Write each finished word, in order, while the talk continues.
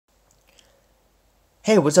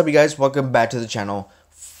Hey, what's up you guys? Welcome back to the channel.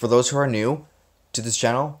 For those who are new to this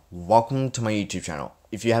channel, welcome to my YouTube channel.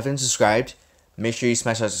 If you haven't subscribed, make sure you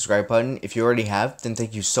smash that subscribe button. If you already have, then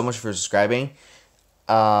thank you so much for subscribing.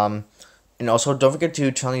 And also, don't forget to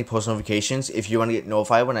turn on the post notifications if you want to get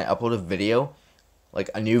notified when I upload a video, like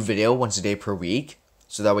a new video once a day per week,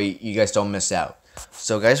 so that way you guys don't miss out.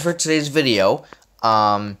 So guys, for today's video,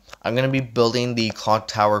 I'm going to be building the clock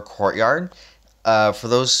tower courtyard. For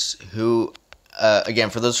those who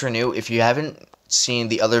for those who are new, if you haven't seen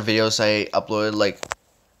the other videos I uploaded,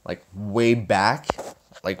 like way back,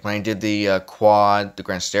 like when I did the quad, the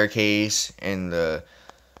grand staircase, and the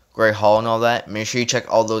Great Hall and all that, make sure you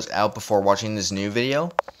check all those out before watching this new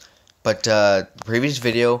video. But the previous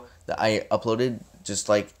video that I uploaded just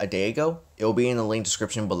like a day ago, it will be in the link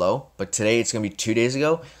description below. But today it's going to be 2 days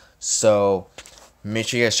ago, so make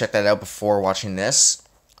sure you guys check that out before watching this.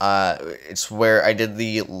 It's where I did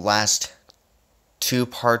the last two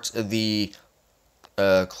parts of the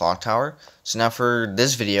clock tower. So now for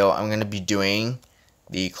this video, I'm going to be doing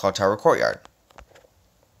the clock tower courtyard.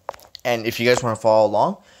 And if you guys want to follow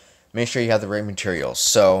along, make sure you have the right materials.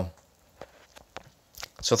 So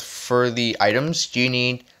for the items, you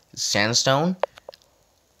need sandstone,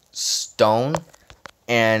 stone,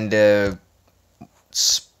 and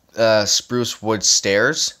spruce wood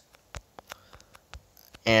stairs.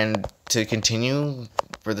 And to continue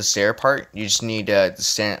for the stair part, you just need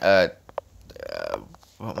what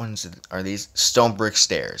ones are these? Stone brick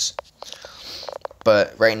stairs.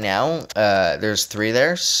 But right now, there's 3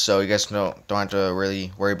 there, so you guys don't have to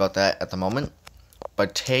really worry about that at the moment.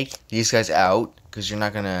 But take these guys out, because you're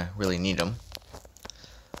not gonna really need them,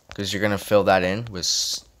 because you're gonna fill that in with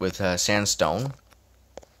sandstone.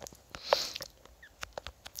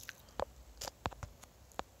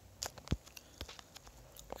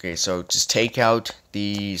 Okay, so just take out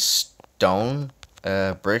the stone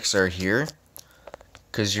bricks are here,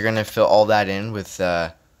 because you're gonna fill all that in with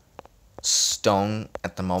stone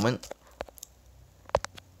at the moment.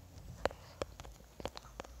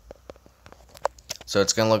 So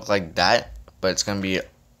it's gonna look like that, but it's gonna be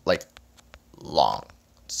like long.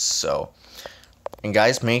 So, and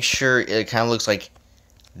guys, make sure it kind of looks like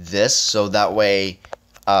this, so that way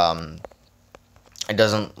it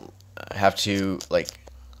doesn't have to like.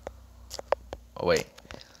 Oh wait,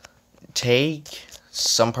 take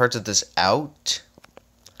some parts of this out,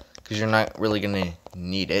 because you're not really gonna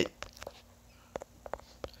need it.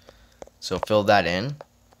 So fill that in.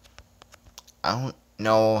 I don't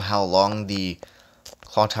know how long the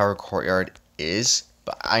clock tower courtyard is,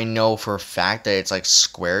 but I know for a fact that it's like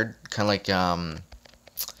squared, kind of like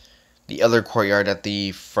the other courtyard at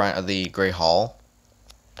the front of the Great Hall.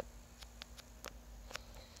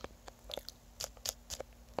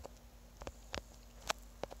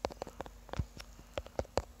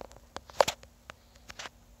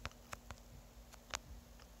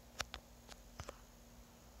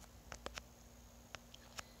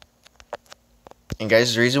 And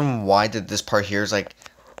guys, the reason why that this part here is like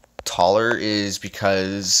taller is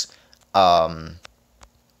because what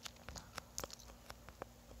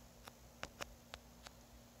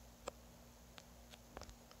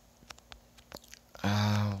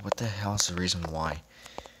the hell is the reason why?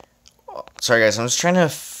 Sorry guys, I'm just trying to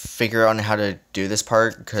figure out how to do this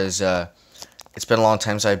part, because it's been a long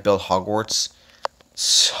time since I built Hogwarts.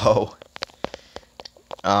 So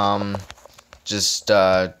just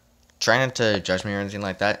try not to judge me or anything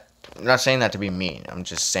like that. I'm not saying that to be mean, I'm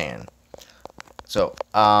just saying. So,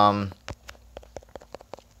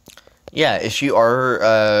 yeah, if you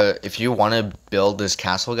want to build this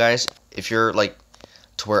castle, guys, if you're like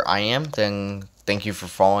to where I am, then thank you for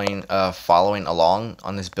following along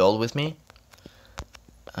on this build with me.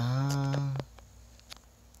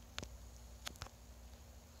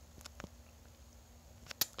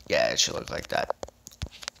 Yeah, it should look like that.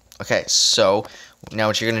 Okay, so now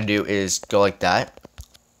what you're gonna do is go like that.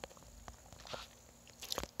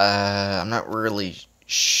 I'm not really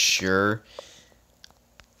sure.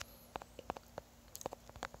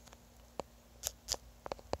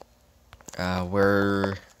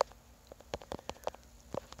 Where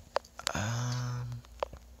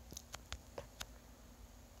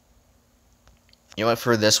you know what,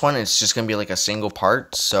 for this one it's just gonna be like a single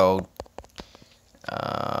part, so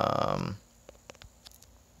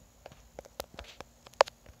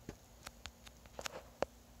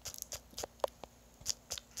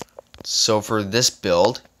so for this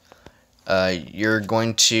build, you're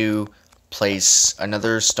going to place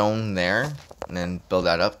another stone there, and then build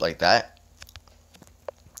that up like that.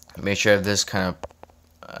 Make sure I have this kind of,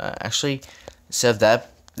 actually, instead of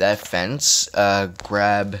that fence,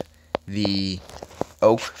 grab the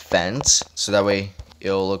oak fence, so that way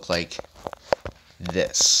it'll look like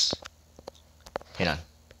this. Hang on.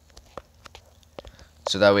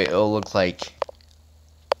 So that way it'll look like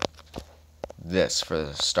this for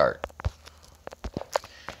the start.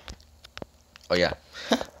 Oh yeah,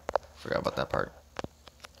 forgot about that part.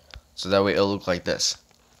 So that way it'll look like this.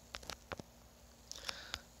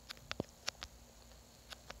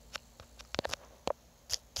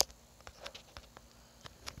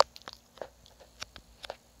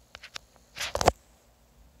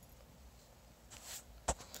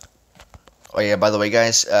 Oh yeah, by the way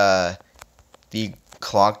guys, the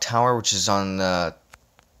clock tower, which is on the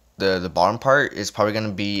bottom part, is probably going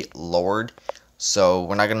to be lowered. So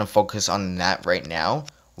we're not going to focus on that right now.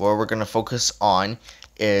 What we're going to focus on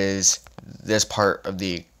is this part of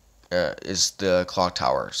the clock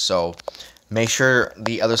tower. So make sure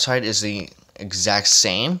the other side is the exact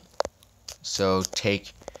same. So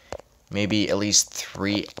take maybe at least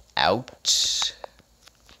 3 out.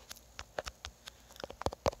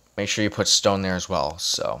 Make sure you put stone there as well.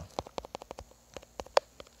 So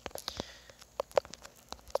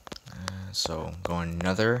go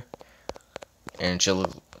another, and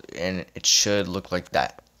it should look like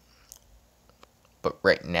that. But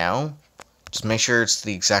right now, just make sure it's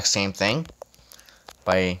the exact same thing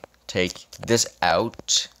by take this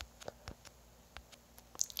out,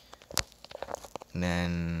 and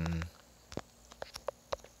then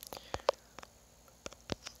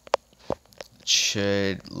it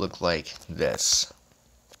should look like this.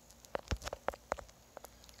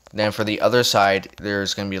 Then for the other side,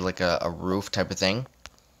 there's going to be like a roof type of thing.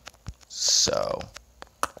 So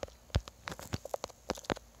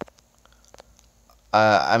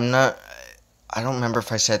I don't remember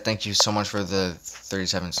if I said thank you so much for the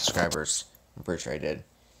 37 subscribers. I'm pretty sure I did.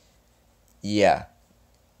 Yeah.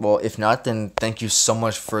 Well, if not, then thank you so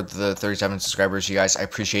much for the 37 subscribers, you guys. I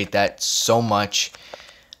appreciate that so much.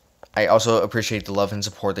 I also appreciate the love and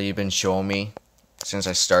support that you've been showing me since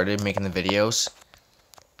I started making the videos.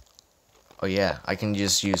 Oh yeah, I can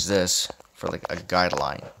just use this for like a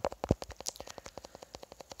guideline.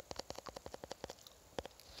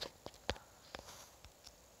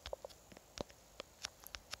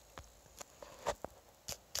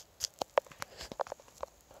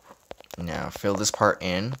 Now fill this part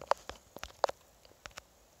in.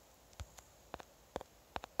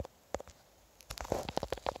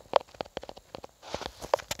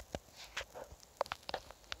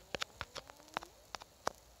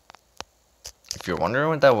 If you're wondering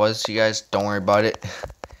what that was, you guys, don't worry about it.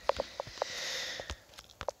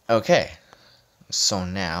 Okay, so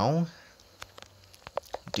now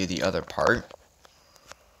do the other part.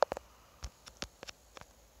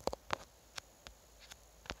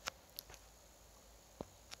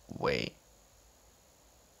 Wait.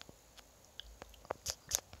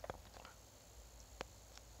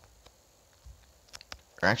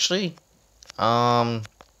 Actually,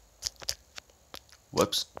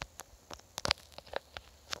 whoops.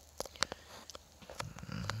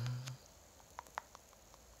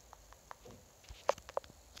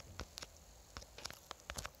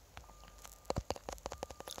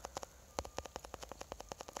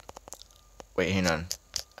 Wait, hang on.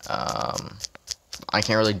 I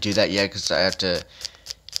can't really do that yet because I have to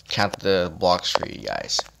count the blocks for you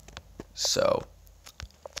guys. So,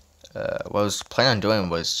 what I was planning on doing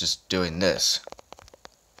was just doing this.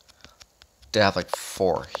 To have like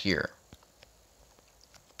 4 here.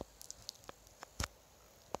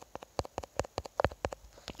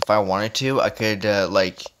 If I wanted to, I could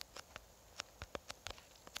like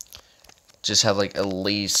just have like at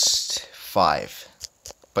least 5.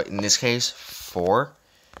 But in this case, 4.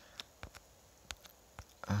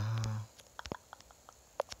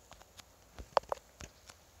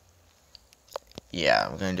 Yeah,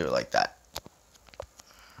 I'm gonna do it like that.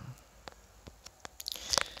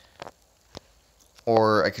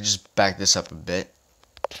 Or I could just back this up a bit.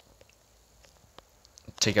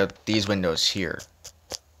 Take out these windows here.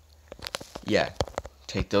 Yeah,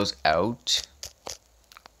 take those out.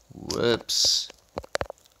 Whoops.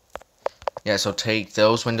 Yeah, so take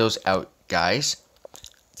those windows out, guys.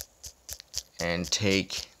 And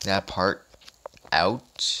take that part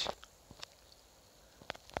out.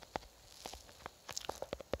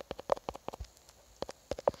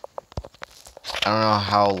 I don't know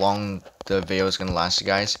how long the video is gonna last, you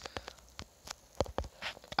guys.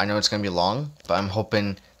 I know it's gonna be long, but I'm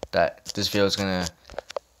hoping that this video is gonna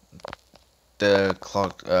the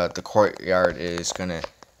courtyard is gonna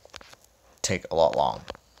take a lot long.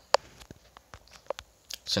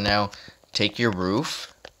 So now take your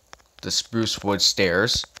roof, the spruce wood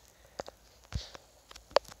stairs,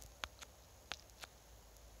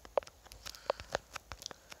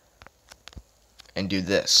 and do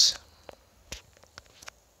this.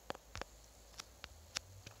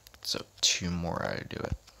 So 2 more how to do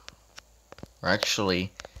it. Or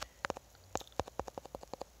actually,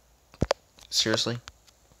 seriously?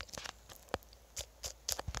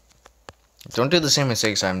 Don't do the same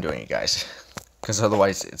mistakes I'm doing, you guys. Because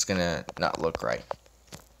otherwise it's gonna not look right.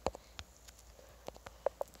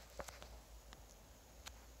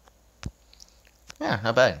 Yeah,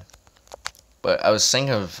 not bad. But I was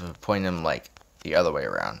thinking of putting them like the other way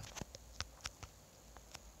around.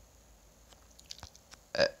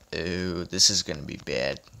 Oh, this is gonna be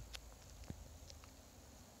bad.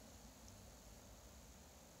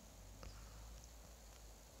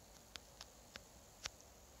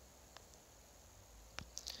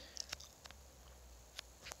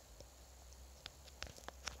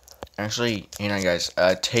 Actually, guys,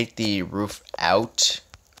 take the roof out,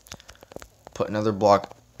 put another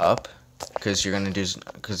block up, because I'm gonna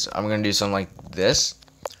do something like this.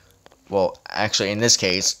 Well, actually, in this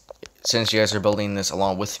case, since you guys are building this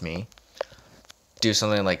along with me, do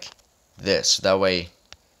something like this. That way,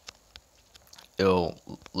 it'll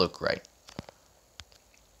look right.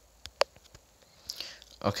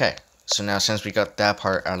 Okay, so now since we got that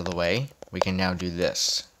part out of the way, we can now do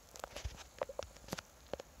this.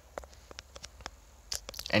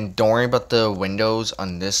 And don't worry about the windows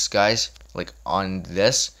on this, guys. Like, on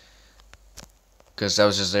this. Because that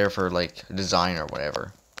was just there for, like, design or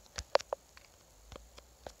whatever.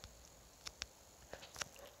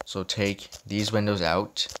 So take these windows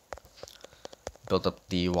out. Build up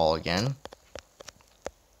the wall again.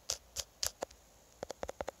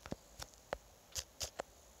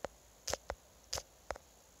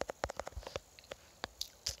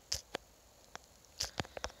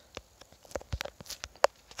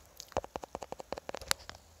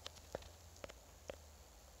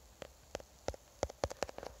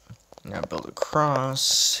 Now build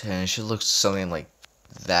across, and it should look something like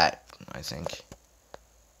that, I think.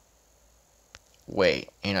 Wait,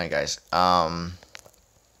 guys,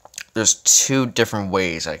 there's 2 different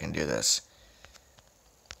ways I can do this.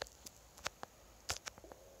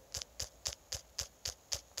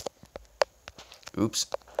 Oops.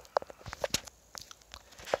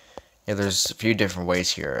 Yeah, there's a few different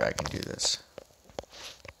ways here I can do this.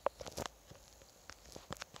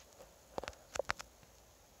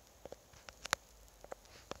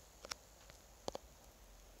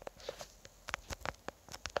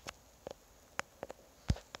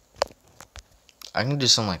 I can do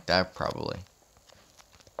something like that, probably.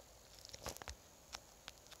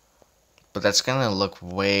 But that's gonna look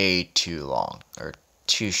way too long, or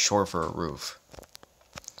too short for a roof.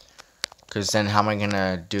 Because then how am I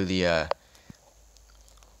gonna do the,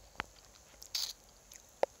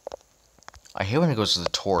 I hate when it goes to the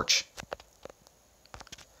torch.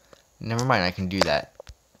 Never mind, I can do that.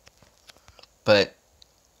 But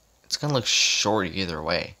it's gonna look short either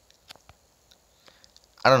way.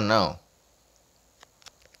 I don't know.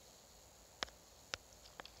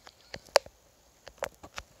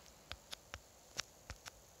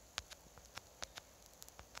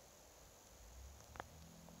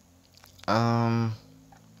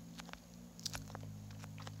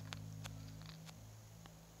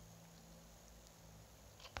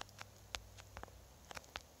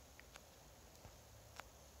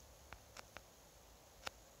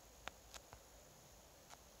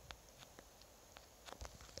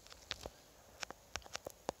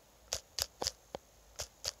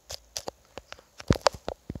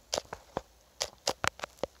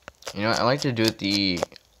 I like to do it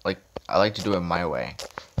I like to do it my way.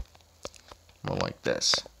 More like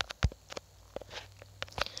this.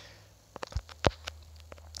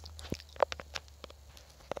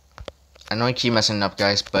 I know I keep messing up,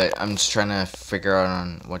 guys, but I'm just trying to figure out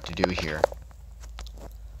on what to do here.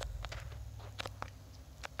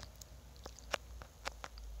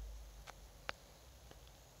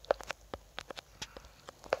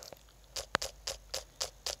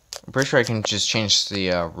 I'm pretty sure I can just change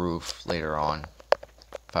the roof later on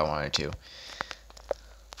if I wanted to.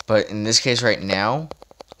 But in this case right now,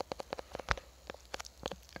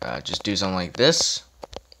 just do something like this.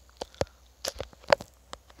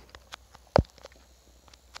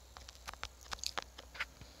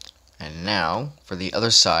 And now, for the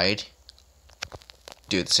other side,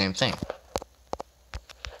 do the same thing.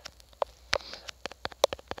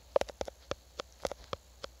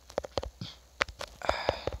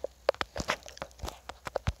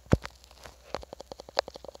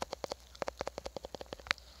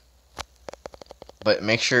 But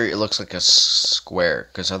make sure it looks like a square,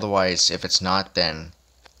 because otherwise, if it's not, then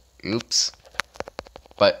oops.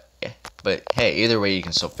 But hey, either way, you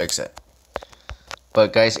can still fix it.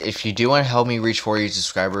 But guys, if you do want to help me reach 40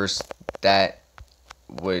 subscribers, that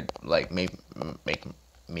would like make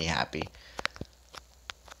me happy.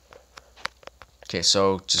 Okay,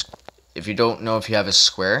 so just if you don't know if you have a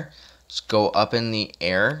square, just go up in the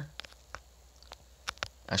air.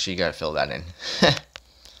 Actually, you gotta fill that in.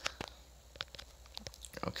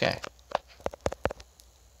 Okay.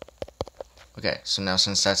 Okay, so now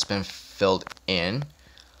since that's been filled in,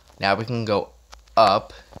 now we can go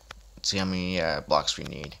up. Let's see how many blocks we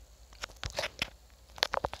need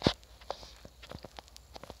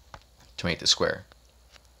to make the square.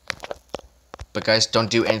 But guys, don't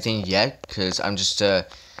do anything yet, because I'm just actually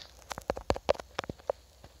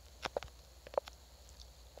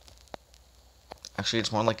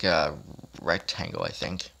it's more like a rectangle, I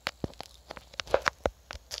think.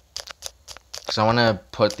 Because I want to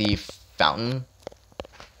put the fountain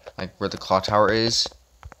like where the clock tower is.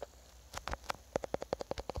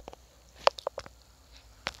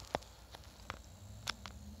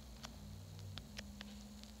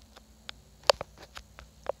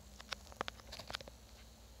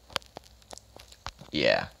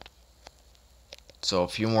 Yeah. So a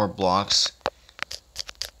few more blocks,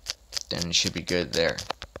 then it should be good there.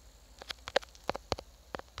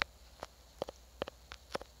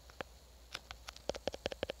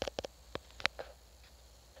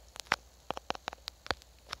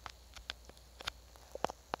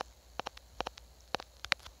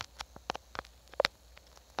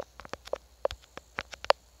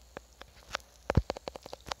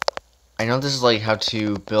 I know this is like how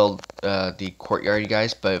to build the courtyard, you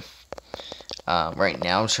guys, but right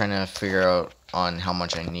now I'm trying to figure out on how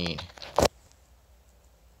much I need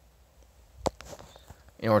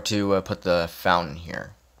in order to put the fountain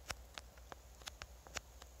here.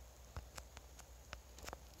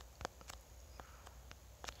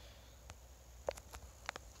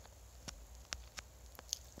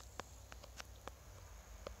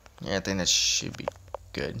 Yeah, I think that should be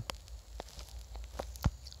good.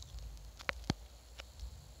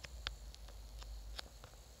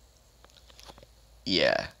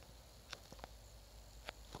 Yeah.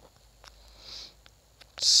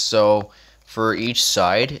 So for each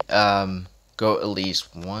side, go at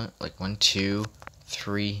least one, 2,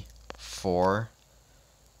 3, 4.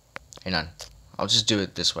 Hang on. I'll just do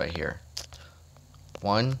it this way here.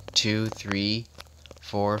 1, 2, 3,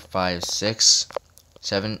 4, 5, 6,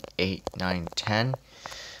 7, 8, 9, 10,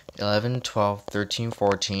 11, 12, 13,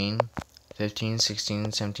 14, 15,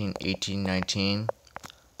 16, 17, 18, 19,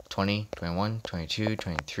 20, 21, 22,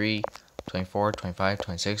 23, 24, 25,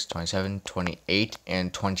 26, 27, 28,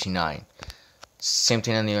 and 29. Same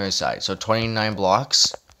thing on the other side. So 29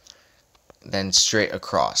 blocks, then straight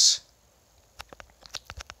across.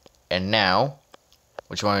 And now,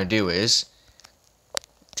 what you want to do is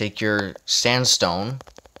take your sandstone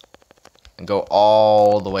and go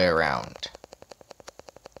all the way around.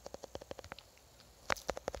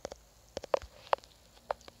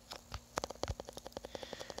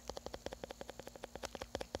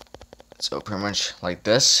 So pretty much like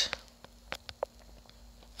this.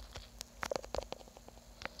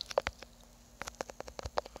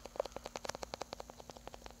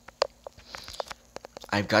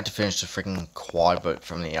 I've got to finish the freaking quad boat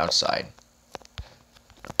from the outside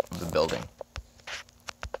of the building.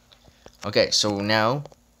 Okay, so now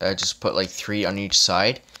just put like 3 on each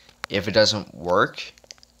side. If it doesn't work,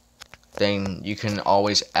 then you can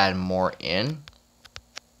always add more in.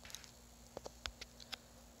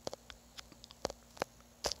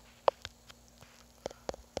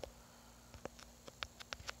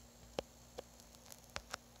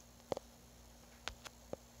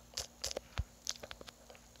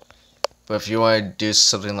 But if you want to do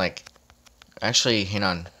something like, actually, hang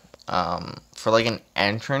on, for like an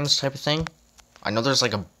entrance type of thing, I know there's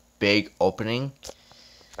like a big opening.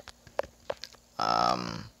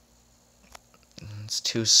 It's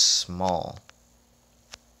too small.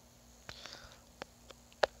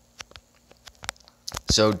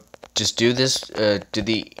 So just do this, do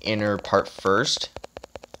the inner part first.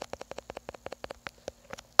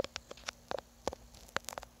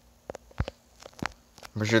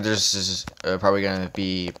 I'm sure this is probably going to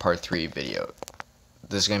be part 3 video.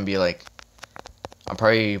 This is going to be like, I'm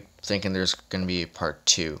probably thinking there's going to be part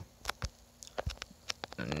 2.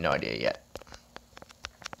 No idea yet.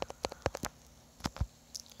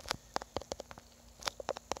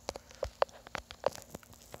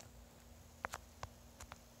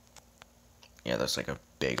 Yeah, there's like a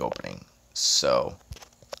big opening. So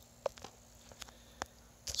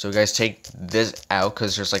guys, take this out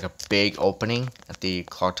because there's like a big opening at the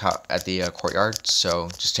clock top at the courtyard. So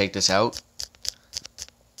just take this out,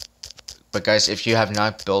 But guys, if you have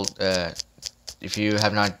not if you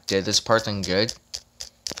have not did this part, then good.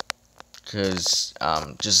 Because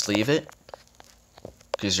just leave it.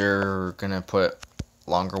 Because you're gonna put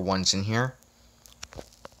longer ones in here.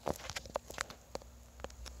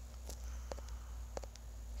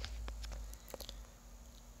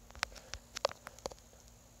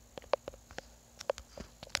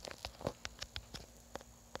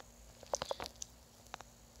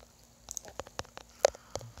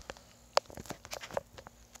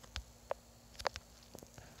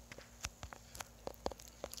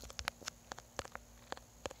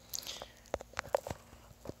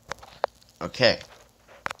 Okay,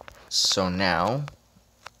 so now,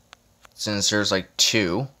 since there's like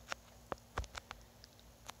 2,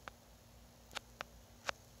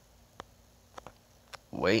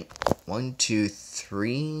 wait, 1, 2,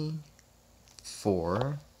 3,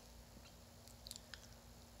 4,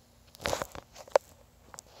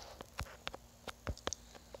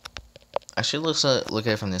 actually look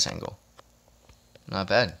at it from this angle, not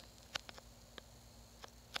bad.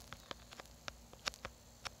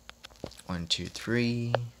 1, 2,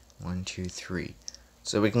 3, 1, 2, 3.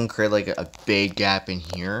 So we can create like a big gap in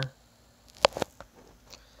here.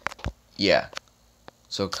 Yeah.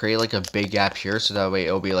 So create like a big gap here, so that way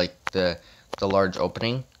it'll be like the large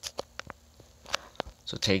opening.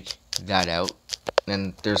 So take that out.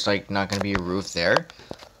 And there's like not gonna be a roof there.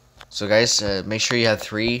 So guys, make sure you have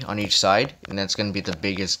 3 on each side, and that's gonna be the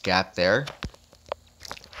biggest gap there.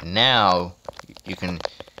 Now you can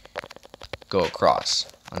go across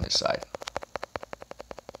on this side.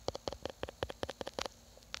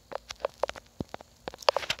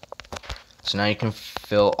 So now you can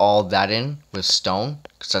fill all that in with stone,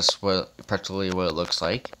 because that's practically what it looks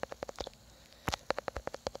like.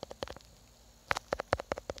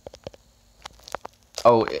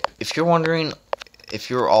 Oh, if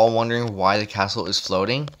you're all wondering why the castle is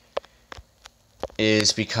floating,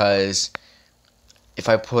 is because if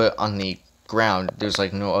I put it on the ground, there's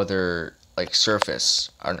like no other like surface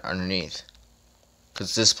underneath,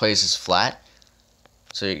 because this place is flat.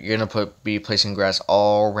 So you're gonna be placing grass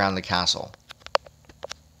all around the castle.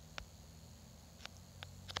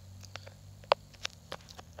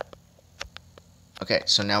 Okay,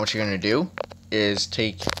 so now what you're gonna do is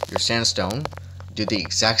take your sandstone, do the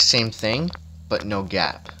exact same thing, but no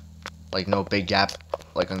gap, like no big gap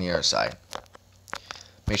like on the other side.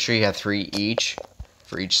 Make sure you have 3 each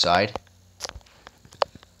for each side.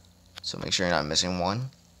 So make sure you're not missing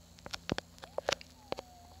one.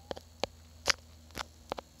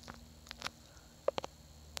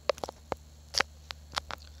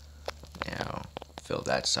 Now fill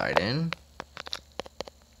that side in.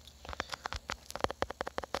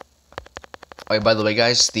 Oh, by the way,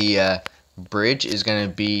 guys, the bridge is gonna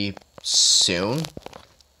be soon.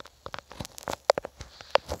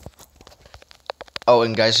 Oh,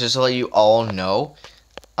 and guys, just to let you all know,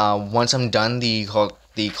 once I'm done the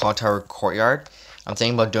clock tower courtyard, I'm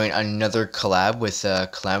thinking about doing another collab with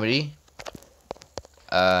Calamity.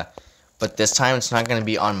 But this time it's not gonna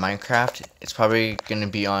be on Minecraft. It's probably gonna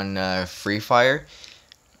be on Free Fire.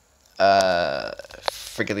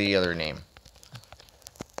 Forget the other name.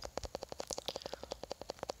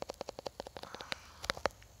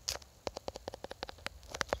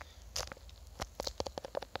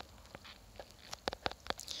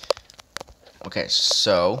 Okay,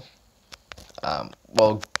 so,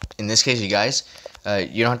 well, in this case, you guys,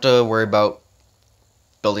 you don't have to worry about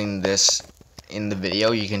building this in the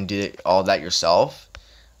video. You can do all that yourself.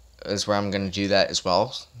 Is where I'm going to do that as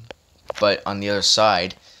well. But on the other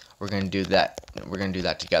side, we're going to do that. We're going to do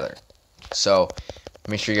that together. So,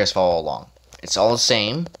 make sure you guys follow along. It's all the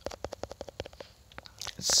same.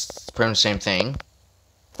 It's pretty much the same thing.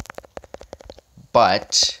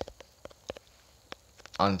 But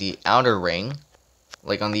on the outer ring,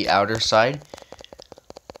 like on the outer side,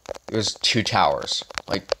 there's 2 towers,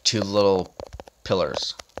 like 2 little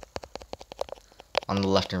pillars on the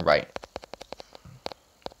left and right.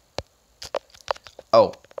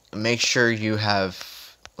 Oh, make sure you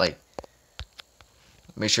have, like,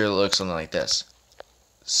 make sure it looks something like this.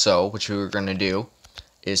 So what you're gonna do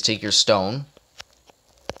is take your stone,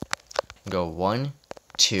 go 1,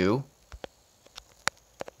 2,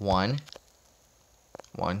 1,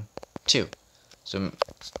 1, 2. So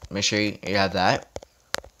make sure you have that.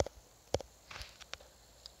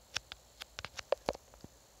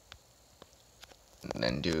 And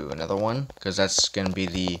then do another one, because that's going to be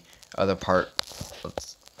the other part.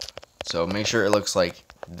 So make sure it looks like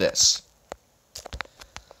this.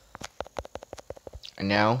 And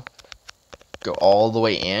now go all the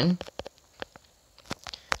way in.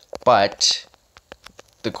 But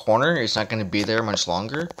the corner is not going to be there much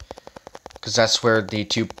longer, because that's where the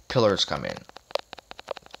 2 pillars come in.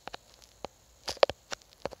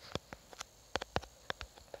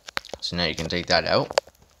 So now you can take that out.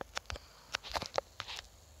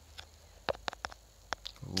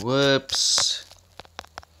 Whoops.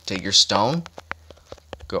 Take your stone,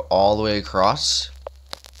 go all the way across.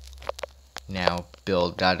 Now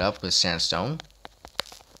build that up with sandstone.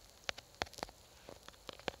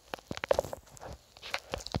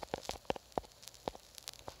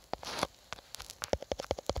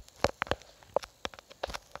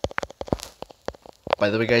 By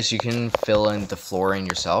the way, guys, you can fill in the flooring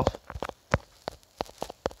yourself.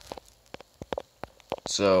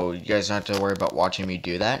 So you guys don't have to worry about watching me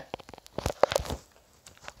do that.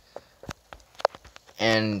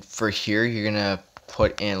 And for here, you're gonna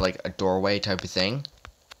put in like a doorway type of thing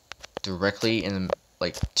directly in the,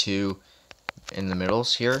 like 2 in the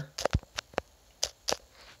middles here.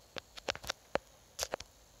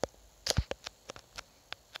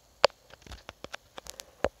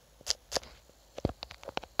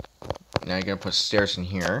 Now you're gonna put stairs in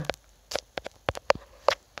here.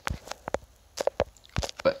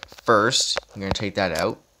 But first, you're gonna take that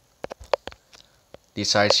out. These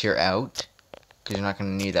sides here out, because you're not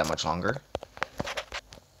gonna need that much longer.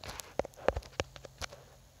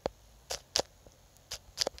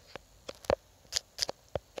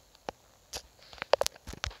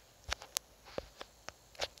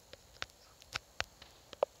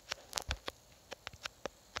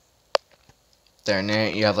 There, and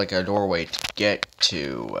then you have like a doorway to get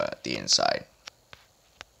to the inside.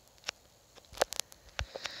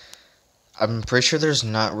 I'm pretty sure there's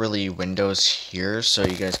not really windows here, so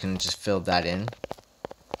you guys can just fill that in.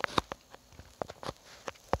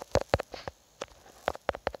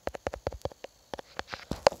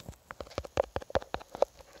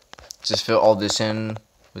 Just fill all this in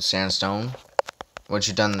with sandstone. Once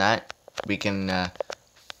you've done that, we can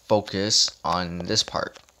focus on this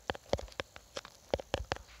part.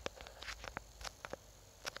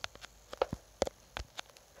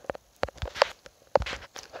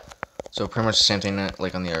 So pretty much the same thing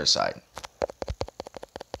like on the other side.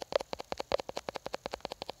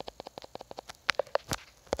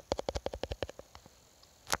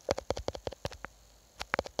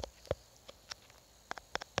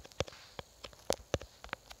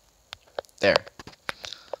 There.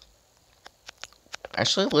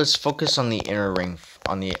 Actually, let's focus on the inner ring,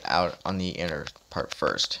 on the inner part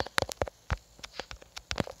first.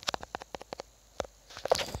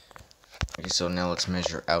 Okay, so now let's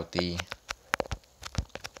measure out the.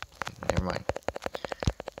 Never mind.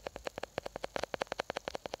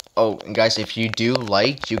 Oh, and guys, if you do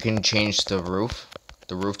like, you can change the roof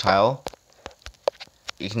tile.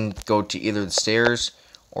 You can go to either the stairs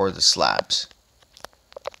or the slabs,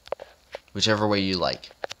 whichever way you like.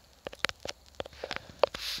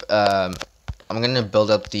 I'm gonna build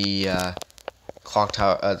up the clock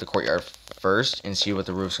tower, the courtyard first, and see what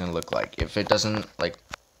the roof's gonna look like. If it doesn't like,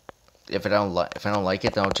 if I don't like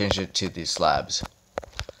it, then I'll change it to the slabs.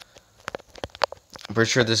 I'm pretty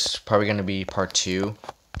sure this is probably gonna be part 2,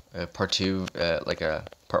 like a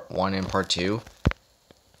part 1 and part 2.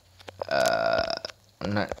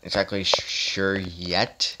 I'm not exactly sure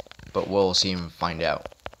yet, but we'll see and find out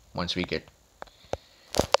once we get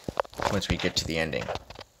to the ending.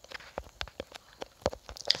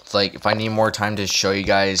 It's like if I need more time to show you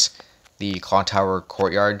guys the clock tower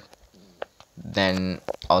courtyard, then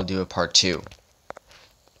I'll do a part 2.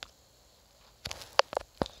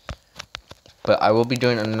 But I will be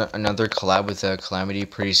doing another collab with Calamity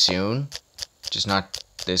pretty soon, just not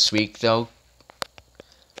this week though,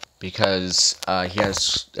 because he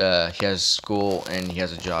has school and he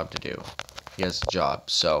has a job to do. He has a job,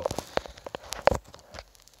 so.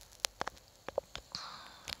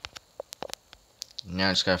 Now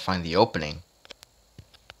I just gotta find the opening.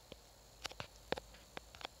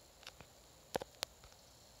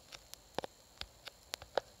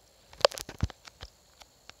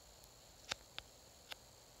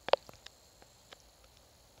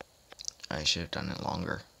 I should have done it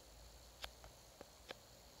longer.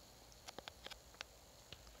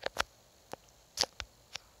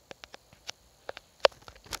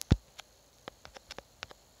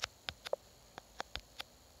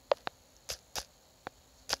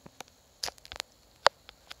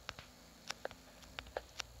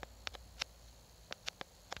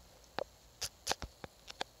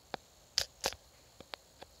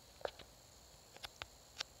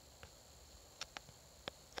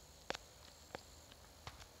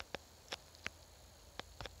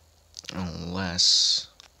 Unless,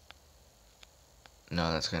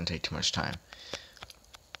 no, that's gonna take too much time.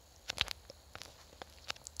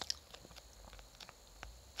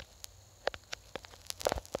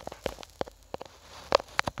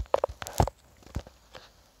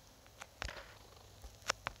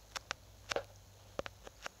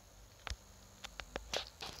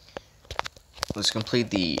 let's complete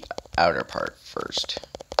the outer part first.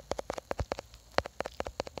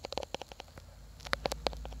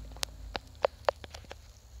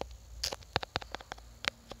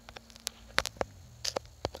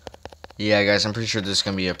 Yeah, guys, I'm pretty sure this is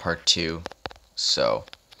gonna be a part 2. So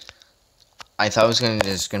I thought it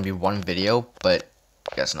was gonna be one video, but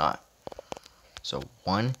I guess not. So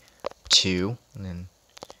 1, 2, and then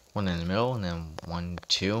one in the middle, and then 1,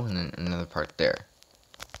 2, and then another part there.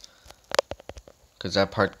 Because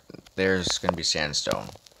that part there is gonna be sandstone,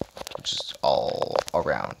 which is all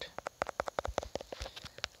around.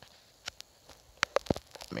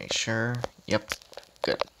 Make sure. Yep.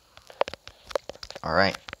 Good.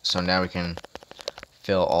 Alright. So now we can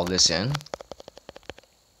fill all this in.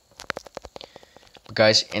 But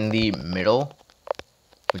guys, in the middle,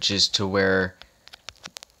 which is to where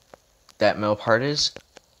that middle part is,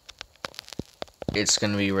 it's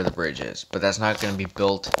going to be where the bridge is. But that's not going to be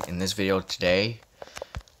built in this video today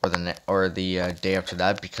or the day after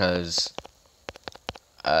that, because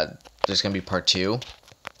there's going to be part 2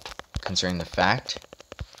 concerning the fact.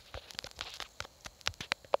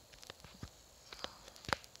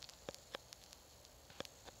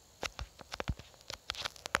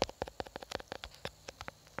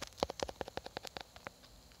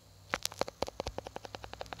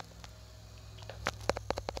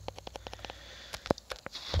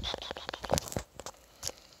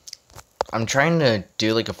 I'm trying to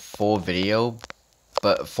do like a full video,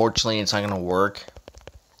 but fortunately it's not gonna work,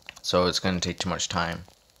 so it's gonna take too much time.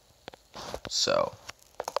 So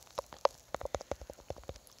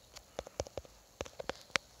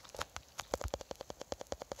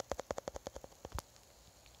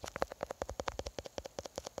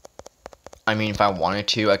I mean, if I wanted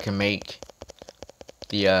to, I can make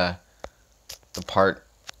the part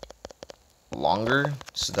longer,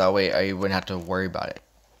 so that way I wouldn't have to worry about it.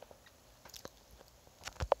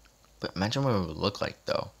 But imagine what it would look like,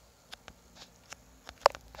 though.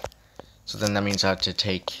 So then that means I have to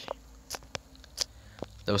take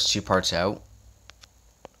those 2 parts out.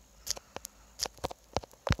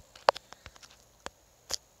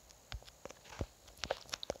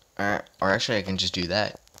 Or actually, I can just do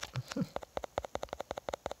that.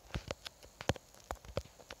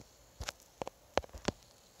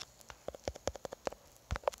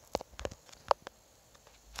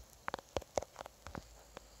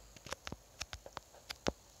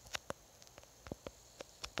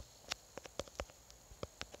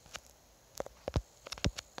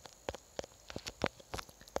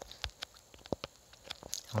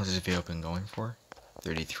 How long has this video been going for?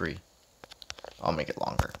 33. I'll make it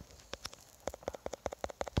longer.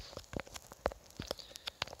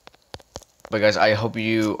 But guys, I hope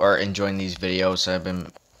you are enjoying these videos I've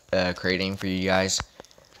been creating for you guys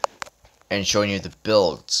and showing you the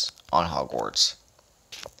builds on Hogwarts.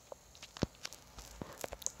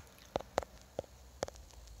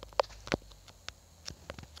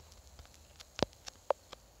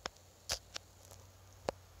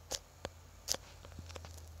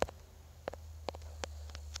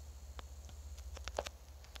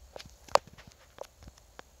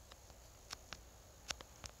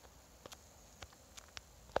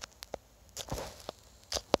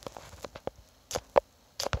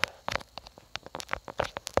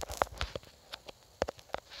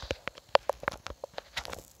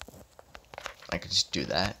 I can just do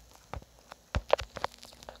that.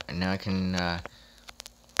 And now I can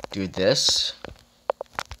do this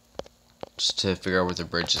just to figure out where the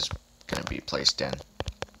bridge is going to be placed in.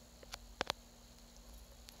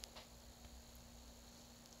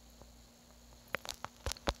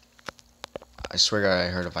 I swear to God, I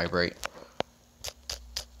heard it vibrate.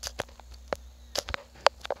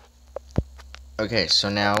 Okay, so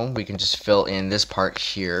now we can just fill in this part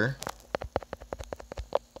here.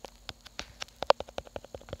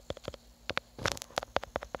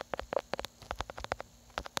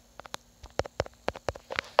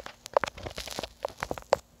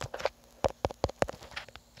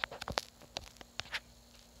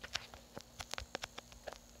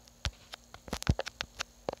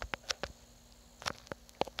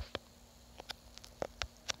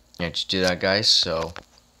 Yeah, just do that, guys, so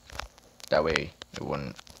that way it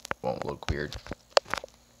won't look weird.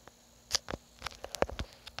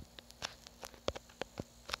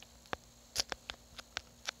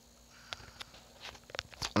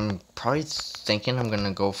 I'm probably thinking I'm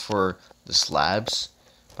gonna go for the slabs,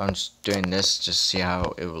 but I'm just doing this just to see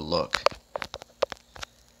how it would look.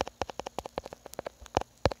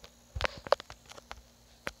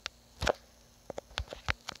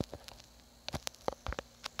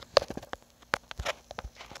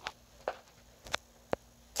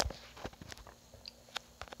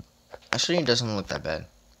 Actually, it doesn't look that bad.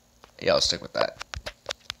 Yeah, I'll stick with that.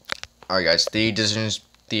 Alright guys, the decision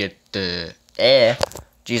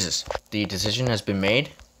has been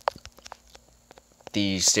made.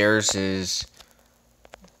 The stairs is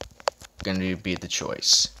going to be the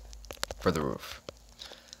choice for the roof.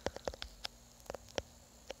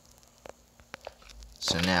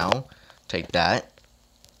 So now, take that,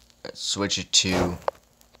 switch it to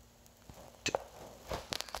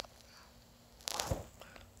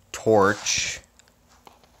torch.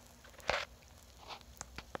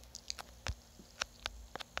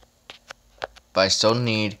 But I still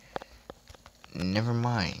need, never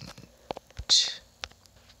mind.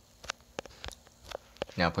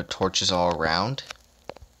 Now put torches all around,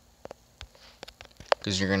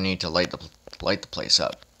 because you're gonna need to light the place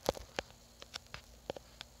up.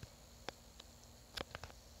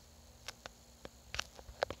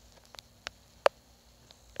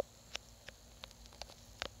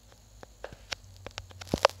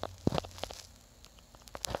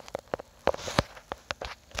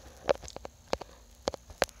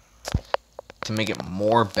 To make it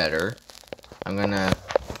more better, I'm gonna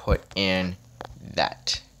put in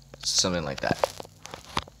that, something like that.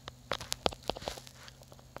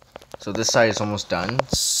 So this side is almost done,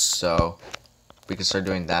 so we can start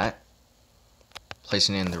doing that,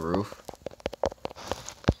 placing it in the roof.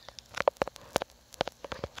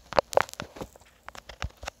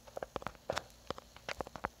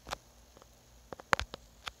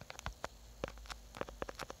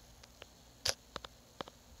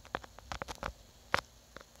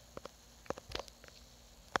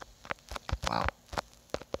 Wow.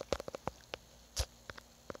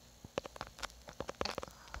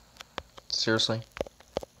 Seriously?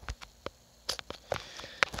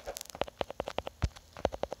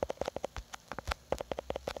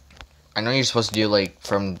 I know you're supposed to do like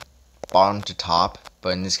from bottom to top, but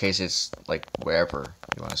in this case it's like wherever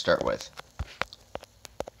you want to start with.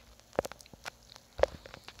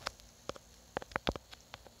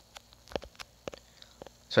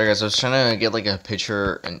 Sorry guys, I was trying to get like a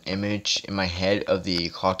picture, an image in my head of the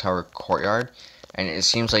clock tower courtyard, and it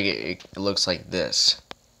seems like it looks like this.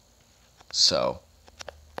 So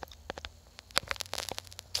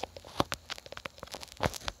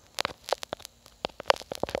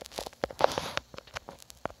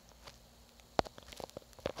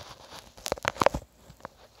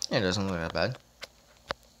yeah, it doesn't look that bad.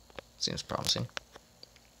 Seems promising.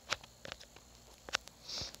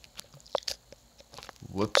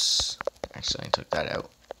 Whoops. Actually, I took that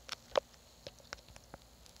out.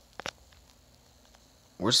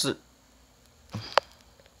 Where's the...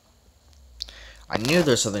 I knew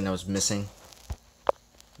there's something that was missing.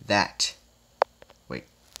 That. Wait.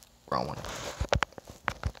 Wrong one.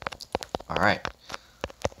 Alright.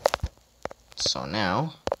 So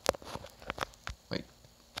now... Wait.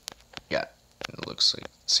 Yeah. It looks like the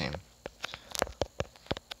same.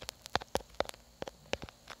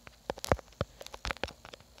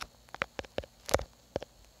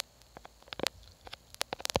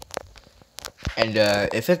 And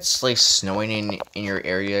if it's like snowing in your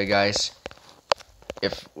area, guys,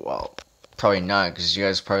 well, probably not, because you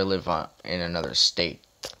guys probably live in another state,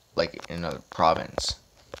 like in another province.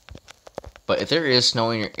 But if there is snow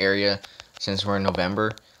in your area, since we're in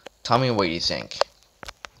November, tell me what you think.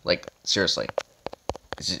 Like, seriously.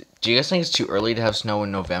 Do you guys think it's too early to have snow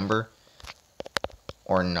in November?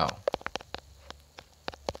 Or no?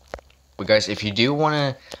 But guys, if you do want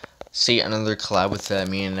to see another collab with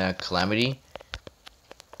me and Calamity,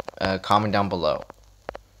 comment down below.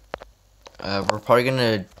 We're probably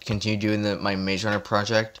gonna continue doing my Maze Runner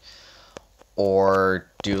project, or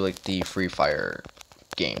do like the Free Fire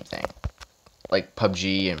game thing, like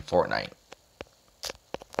PUBG and Fortnite.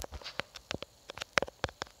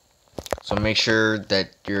 So make sure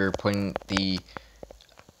that you're putting the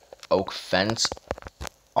oak fence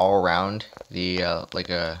all around the like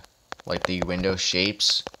the window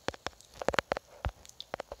shapes.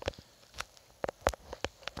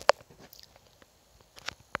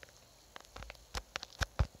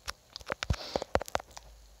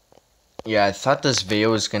 Yeah, I thought this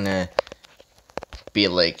video was gonna be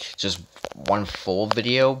like just one full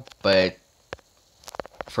video, but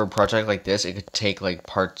for a project like this, it could take like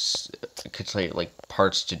parts. It could take like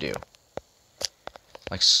parts to do,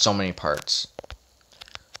 like so many parts.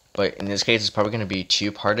 But in this case, it's probably gonna be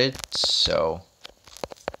two-parted. So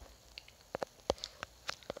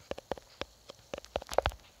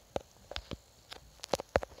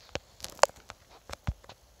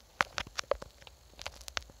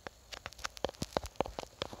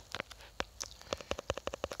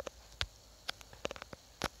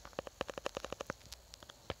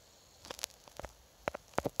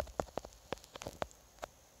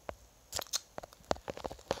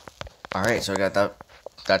Alright, so I got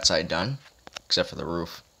that side done, except for the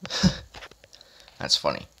roof. That's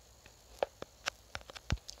funny.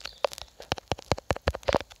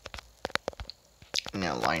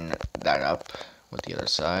 Now line that up with the other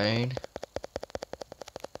side.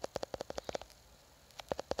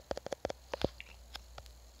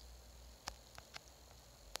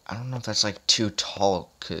 I don't know if that's like too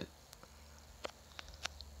tall.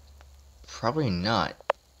 Probably not.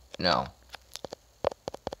 No.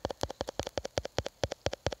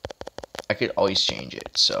 I could always change it,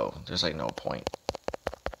 so there's like no point.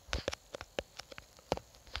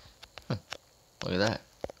 Look at that.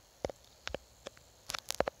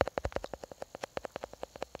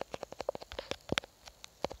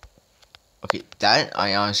 Okay, that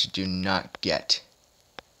I honestly do not get.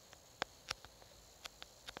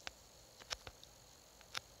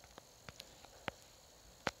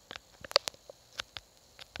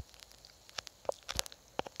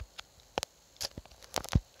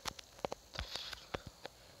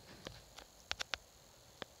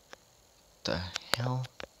 The hell?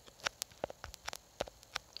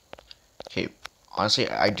 Okay, honestly,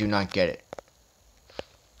 I do not get it.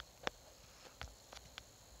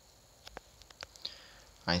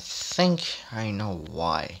 I think I know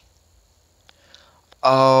why.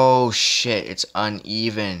 Oh shit, it's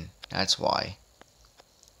uneven. That's why.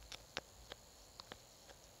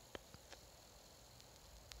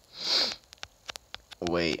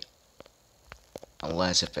 Wait.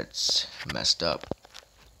 Unless if it's messed up.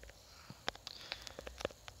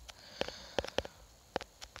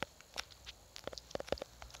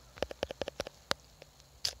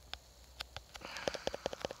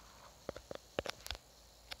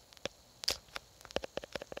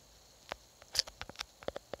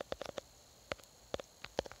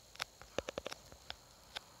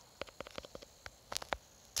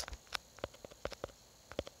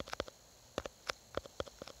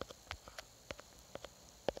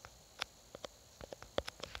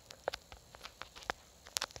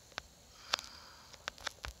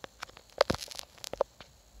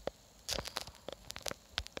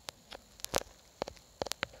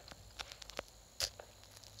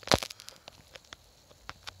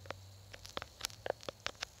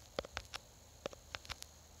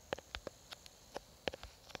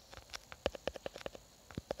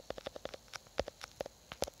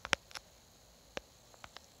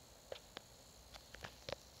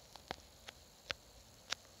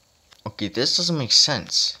 Okay, this doesn't make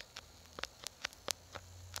sense.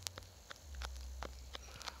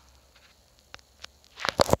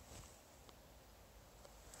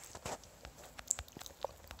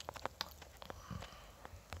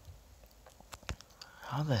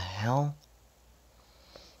 How the hell?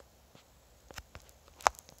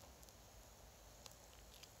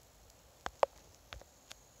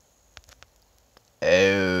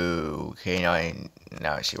 Oh, okay,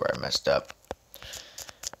 now I see where I messed up.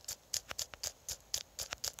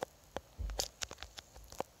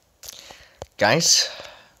 Guys,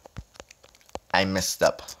 I messed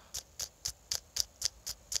up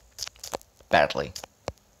badly.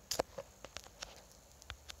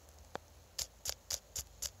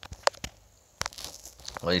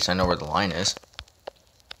 Well, at least I know where the line is.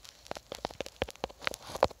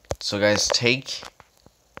 So guys,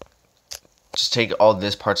 just take all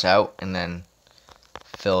this parts out and then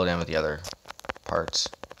fill it in with the other parts.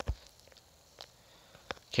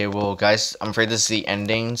 Okay, well guys, I'm afraid this is the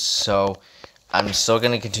ending, so I'm still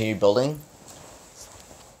going to continue building.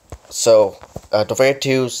 So, don't forget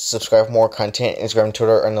to subscribe for more content. Instagram and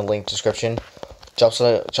Twitter are in the link description. Drop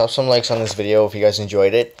some likes on this video if you guys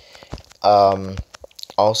enjoyed it.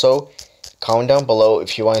 Also, comment down below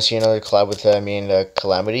if you want to see another collab with me and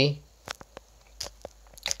Calamity.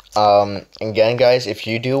 Again, guys, if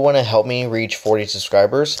you do want to help me reach 40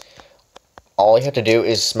 subscribers, all you have to do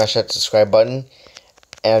is smash that subscribe button.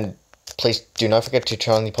 And please do not forget to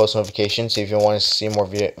turn on the post notifications if you want to see more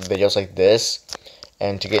videos like this.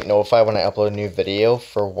 And to get notified when I upload a new video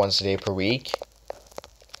for once a day per week.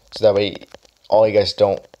 So that way, all you guys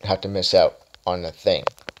don't have to miss out on a thing.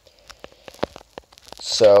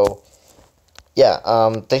 So, yeah,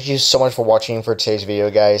 thank you so much for watching for today's video,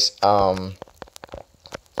 guys. I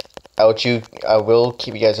will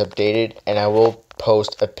keep you guys updated, and I will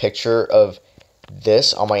post a picture of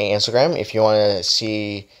this on my Instagram. If you want to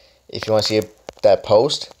see that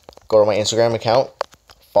post, go to my Instagram account,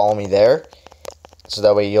 follow me there, so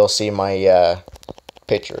that way you'll see my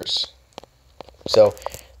pictures. So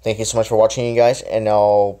thank you so much for watching, you guys, and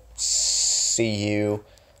I'll see you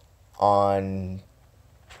on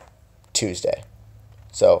Tuesday.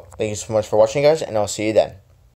 So thank you so much for watching, guys, and I'll see you then.